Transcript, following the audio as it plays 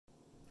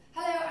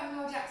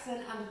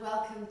Jackson and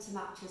welcome to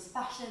Matches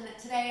Fashion.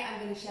 Today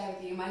I'm going to share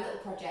with you my little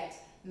project,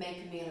 Make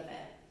a Meal of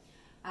It.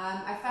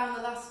 I found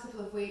the last couple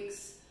of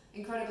weeks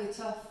incredibly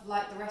tough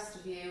like the rest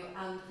of you,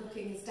 and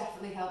cooking has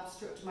definitely helped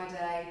structure my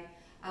day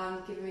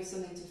and given me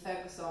something to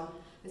focus on.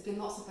 There's been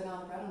lots of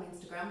banana bread on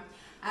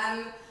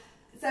Instagram.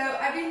 So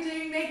I've been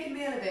doing Make a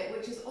Meal of It,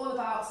 which is all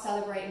about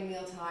celebrating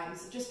meal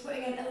times, just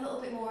putting in a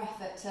little bit more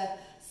effort to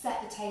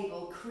set the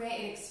table, create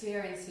an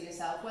experience for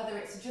yourself, whether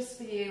it's just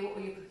for you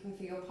or you're cooking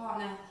for your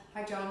partner,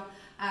 hi John,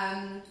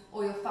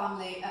 or your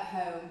family at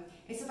home.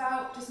 It's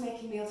about just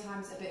making meal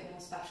times a bit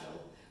more special.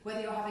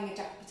 Whether you're having a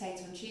jacket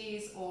potato and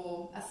cheese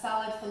or a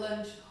salad for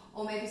lunch,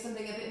 or maybe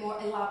something a bit more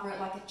elaborate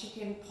like a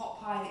chicken pot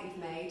pie that you've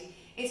made,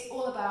 it's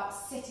all about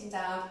sitting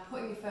down,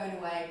 putting your phone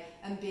away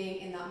and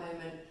being in that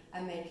moment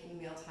and making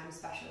mealtime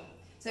special.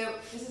 So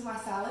this is my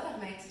salad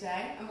I've made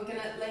today, and we're going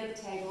to lay the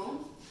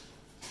table.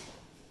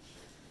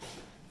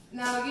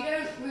 Now, you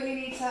don't really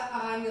need to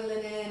iron your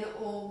linen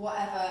or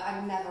whatever.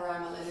 I never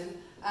iron my linen.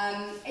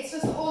 It's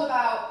just all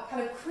about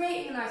kind of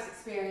creating a nice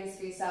experience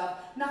for yourself.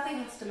 Nothing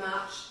has to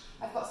match.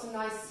 I've got some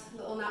nice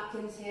little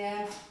napkins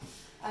here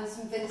and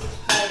some vintage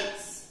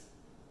plates.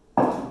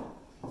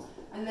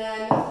 And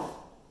then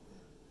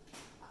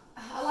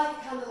I like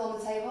a candle on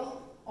the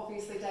table,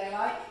 obviously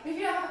daylight. But if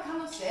you don't have a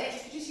candlestick, you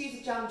could just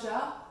use a jam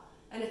jar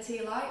and a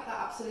tea light.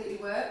 That absolutely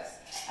works.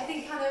 I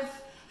think kind of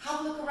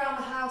have a look around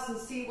the house and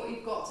see what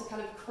you've got to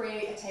kind of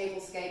create a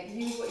tablescape.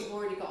 Use what you've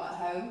already got at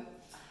home.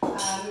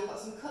 We've got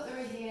some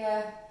cutlery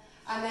here,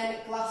 and then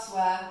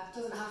glassware.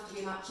 Doesn't have to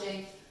be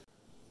matching.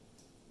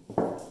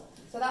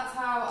 So that's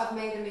how I've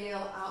made a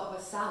meal out of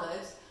a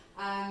salad.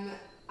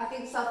 I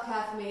think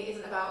self-care for me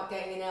isn't about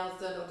getting your nails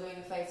done or doing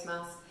a face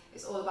mask.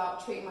 It's all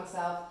about treating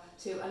myself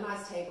to a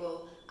nice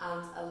table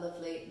and a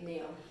lovely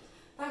meal.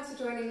 Thanks for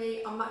joining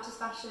me on Matches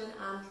Fashion,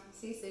 and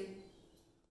see you soon.